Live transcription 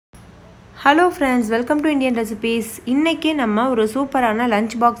Hello friends, welcome to Indian recipes. இன்னைக்கு நம்ம ஒரு சூப்பரான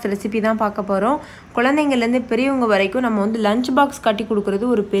லஞ்ச் பாக்ஸ் ரெசிபி தான் பார்க்க போறோம். குழந்தைங்கள்ல இருந்து பெரியவங்க வரைக்கும் நம்ம வந்து லஞ்ச் பாக்ஸ் கட்டி கொடுக்கிறது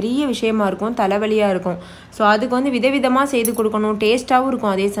ஒரு பெரிய விஷயமா இருக்கும், தலைவலியா இருக்கும். சோ அதுக்கு வந்து விதவிதமா செய்து கொடுக்கணும், டேஸ்டாவும்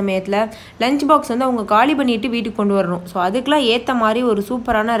இருக்கும். அதே சமயத்துல லஞ்ச் பாக்ஸ் வந்து அவங்க காலி பண்ணிட்டு வீட்டுக்கு கொண்டு வரணும். சோ அதுக்குலாம் ஏத்த மாதிரி ஒரு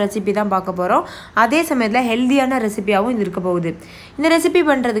சூப்பரான ரெசிபி தான் பார்க்க போறோம். அதே சமயத்துல ஹெல்தியான ரெசிபியாவும் இது இருக்க போகுது. இந்த ரெசிபி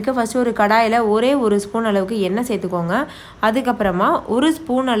பண்றதுக்கு ஃபர்ஸ்ட் ஒரு கடாயில ஒரே ஒரு ஸ்பூன் அளவுக்கு எண்ணெய் சேர்த்துக்கோங்க. அதுக்கு அப்புறமா ஒரு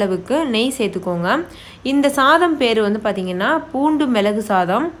ஸ்பூன் அளவுக்கு நெய் சேர்த்துக்கோங்க. இந்த சாதம் பேர் வந்து பாத்தீங்கன்னா பூண்டு மிளகு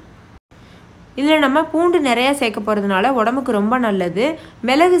சாதம். இதுல நம்ம பூண்டு நிறைய சேர்க்க போறதுனால உடம்புக்கு ரொம்ப நல்லது.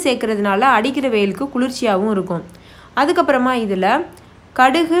 மிளகு சேர்க்கிறதுனால அடிக்கிற வெயிலுக்கு குளிர்ச்சியாவும் இருக்கும். அதுக்கு அப்புறமா இதுல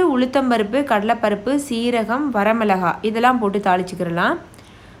கடுகு, உளுத்தம்பருப்பு, கடலைப்பருப்பு, சீரகம், வரமிளகாய் இதெல்லாம் போட்டு தாளிச்சுக்கிறலாம்.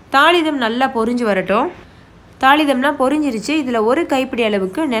 தாளிதம் நல்லா பொரிஞ்சு வரட்டும். தாளிதம்னா பொரிஞ்சிருச்சு. இதில் ஒரு கைப்பிடி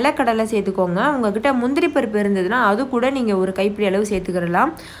அளவுக்கு நிலக்கடலை சேர்த்துக்கோங்க. உங்ககிட்ட முந்திரி பருப்பு இருந்ததுன்னா அது கூட நீங்கள் ஒரு கைப்பிடி அளவு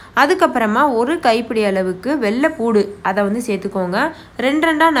சேர்த்துக்கிறலாம். அதுக்கப்புறமா ஒரு கைப்பிடி அளவுக்கு வெள்ளைப்பூடு அதை வந்து சேர்த்துக்கோங்க.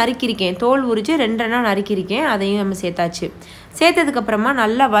 ரெண்டாக நறுக்கியிருக்கேன், தோல் உரிச்சு ரெண்டாக நறுக்கியிருக்கேன். அதையும் நம்ம சேர்த்தாச்சு. சேர்த்ததுக்கப்புறமா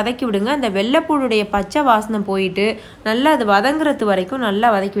நல்லா வதக்கி விடுங்க. அந்த வெள்ளைப்பூடுடைய பச்சை வாசனை போயிட்டு நல்லா அது வதங்குறது வரைக்கும் நல்லா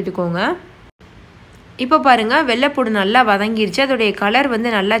வதக்கி விட்டுக்கோங்க. இப்போ பாருங்கள், வெள்ளைப்பூடு நல்லா வதங்கிருச்சு. அதோடைய கலர்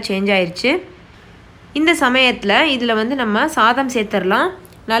வந்து நல்லா சேஞ்ச் ஆயிடுச்சு. இந்த சமயத்தில் இதில் வந்து நம்ம சாதம் சேர்த்துடலாம்.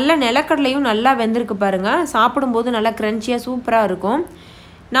 நல்ல நிலக்கடலையும் நல்லா வெந்திருக்கு பாருங்கள். சாப்பிடும்போது நல்லா க்ரன்ச்சியாக சூப்பராக இருக்கும்.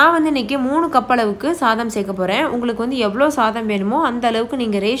 நான் வந்து இன்றைக்கி 3 கப் அளவுக்கு சாதம் சேர்க்க போகிறேன். உங்களுக்கு வந்து எவ்வளோ சாதம் வேணுமோ அந்த அளவுக்கு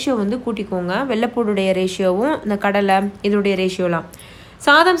நீங்கள் ரேஷியோ வந்து கூட்டிக்கோங்க. வெள்ளைப்பூடுடைய ரேஷியோவும் இந்த கடலை இதோடைய ரேஷியோலாம்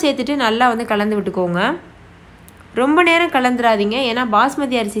சாதம் சேர்த்துட்டு நல்லா வந்து கலந்து விட்டுக்கோங்க. ரொம்ப நேரம் கலந்துடாதீங்க, ஏன்னா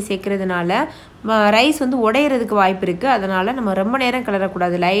பாஸ்மதி அரிசி சேர்க்கறதுனால ரைஸ் வந்து உடையிறதுக்கு வாய்ப்பு இருக்குது. அதனால் நம்ம ரொம்ப நேரம்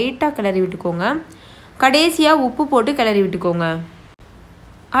கிளறக்கூடாது, லைட்டாக கிளறி விட்டுக்கோங்க. கடைசியாக உப்பு போட்டு கிளறி விட்டுக்கோங்க.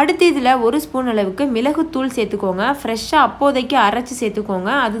 அடுத்து இதில் ஒரு ஸ்பூன் அளவுக்கு மிளகுத்தூள் சேர்த்துக்கோங்க. ஃப்ரெஷ்ஷாக அப்போதைக்கு அரைச்சி சேர்த்துக்கோங்க,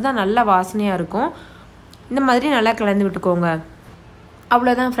 அதுதான் நல்ல வாசனையாக இருக்கும். இந்த மாதிரி நல்லா கலந்து விட்டுக்கோங்க.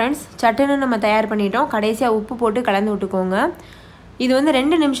 அவ்வளோதான் ஃப்ரெண்ட்ஸ், சட்டுன்னு நம்ம தயார் பண்ணிட்டோம். கடைசியாக உப்பு போட்டு கலந்து விட்டுக்கோங்க. இது வந்து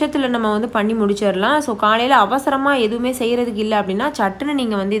 2 நிமிஷத்தில் நம்ம வந்து பண்ணி முடிச்சிடலாம். ஸோ காலையில் அவசரமாக எதுவுமே செய்கிறதுக்கு இல்லை அப்படின்னா சட்டுன்னு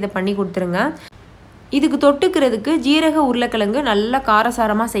நீங்கள் வந்து இதை பண்ணி கொடுத்துருங்க. இதுக்கு தொட்டுக்கிறதுக்கு ஜீரக உருளைக்கிழங்கு நல்லா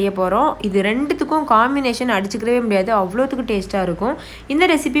காரசாரமாக செய்ய போகிறோம். இது ரெண்டுத்துக்கும் காம்பினேஷன் அடிச்சுக்கவே முடியாது, அவ்வளோத்துக்கு டேஸ்ட்டாக இருக்கும்.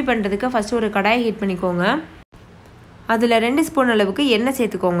 இந்த ரெசிபி பண்ணுறதுக்கு ஃபஸ்ட்டு ஒரு கடாயை ஹீட் பண்ணிக்கோங்க. அதில் 2 ஸ்பூன் அளவுக்கு எண்ணெய்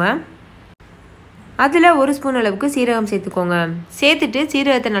சேர்த்துக்கோங்க. அதில் 1 ஸ்பூன் அளவுக்கு சீரகம் சேர்த்துக்கோங்க. சேர்த்துட்டு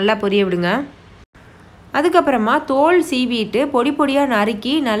சீரகத்தை நல்லா பொரிய விடுங்க. அதுக்கப்புறமா தோல் சீவிட்டு பொடி பொடியாக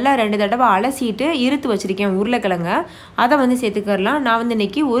நறுக்கி நல்லா 2 தடவை அலசிட்டு இருத்து வச்சுருக்கேன் உருளைக்கிழங்க. அதை வந்து சேர்த்துக்கலாம். நான் வந்து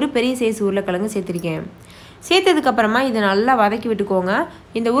இன்றைக்கி ஒரு பெரிய சைஸ் உருளைக்கிழங்கு சேர்த்துருக்கேன். சேர்த்ததுக்கப்புறமா இதை நல்லா வதக்கி விட்டுக்கோங்க.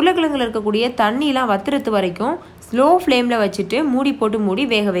 இந்த உருளைக்கிழங்குல இருக்கக்கூடிய தண்ணியெலாம் வத்துறது வரைக்கும் ஸ்லோ ஃப்ளேமில் வச்சுட்டு மூடி போட்டு மூடி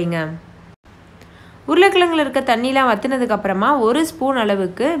வேக வைங்க. உருளைக்கிழங்குல இருக்க தண்ணியெலாம் வத்துனதுக்கப்புறமா 1 ஸ்பூன்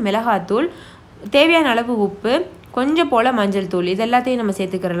அளவுக்கு மிளகாத்தூள், தேவையான அளவு உப்பு, கொஞ்சம் போல் மஞ்சள் தூள் இது எல்லாத்தையும் நம்ம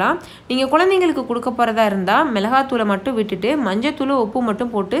சேர்த்துக்கிறலாம். நீங்கள் குழந்தைங்களுக்கு கொடுக்க போகிறதா இருந்தால் மிளகாத்தூளை மட்டும் விட்டுட்டு மஞ்சள் உப்பு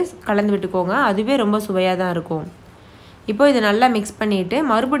மட்டும் போட்டு கலந்து விட்டுக்கோங்க. அதுவே ரொம்ப சுவையாக தான் இருக்கும். இப்போ இதை நல்லா மிக்ஸ் பண்ணிவிட்டு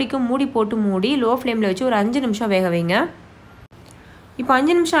மறுபடிக்கும் மூடி போட்டு மூடி லோ ஃப்ளேமில் வச்சு ஒரு 5 நிமிஷம் வேக வைங்க. இப்போ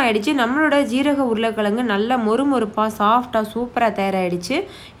 5 நிமிஷம் ஆகிடுச்சு. நம்மளோட ஜீரக உருளைக்கிழங்கு நல்லா மொறுமொறுப்பாக சாஃப்டாக சூப்பராக தயாராகிடுச்சு.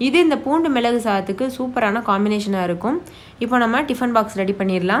 இது இந்த பூண்டு மிளகு சாதத்துக்கு சூப்பரான காம்பினேஷனாக இருக்கும். இப்போ நம்ம டிஃபன் பாக்ஸ் ரெடி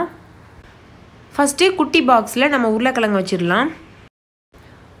பண்ணிடலாம். ஃபஸ்ட்டு குட்டி பாக்ஸில் நம்ம உருளைக்கிழங்கு வச்சிடலாம்.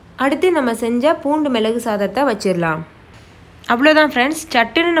 அடுத்து நம்ம செஞ்ச பூண்டு மிளகு சாதத்தை வச்சிடலாம். அவ்வளோதான் ஃப்ரெண்ட்ஸ்,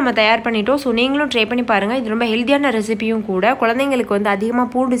 சட்டுன்னு நம்ம தயார் பண்ணிட்டோம். ஸோ நீங்களும் ட்ரை பண்ணி பாருங்கள். இது ரொம்ப ஹெல்த்தியான ரெசிபியும் கூட. குழந்தைங்களுக்கு வந்து அதிகமாக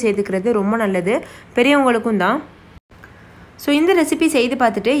பூண்டு சேர்த்துக்கிறது ரொம்ப நல்லது, பெரியவங்களுக்கும் தான். ஸோ இந்த ரெசிபி செய்து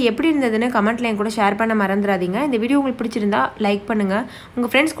பார்த்துட்டு எப்படி இருந்ததுன்னு கமெண்ட்டில் என் கூட ஷேர் பண்ண மறந்துடாதீங்க. இந்த வீடியோ உங்களுக்கு பிடிச்சிருந்தா லைக் பண்ணுங்கள்.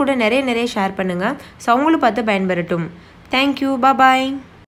 உங்கள் ஃப்ரெண்ட்ஸ் கூட நிறைய ஷேர் பண்ணுங்கள். ஸோ அவங்களும் பார்த்து பயன்பெறட்டும். தேங்க்யூ, பாய்.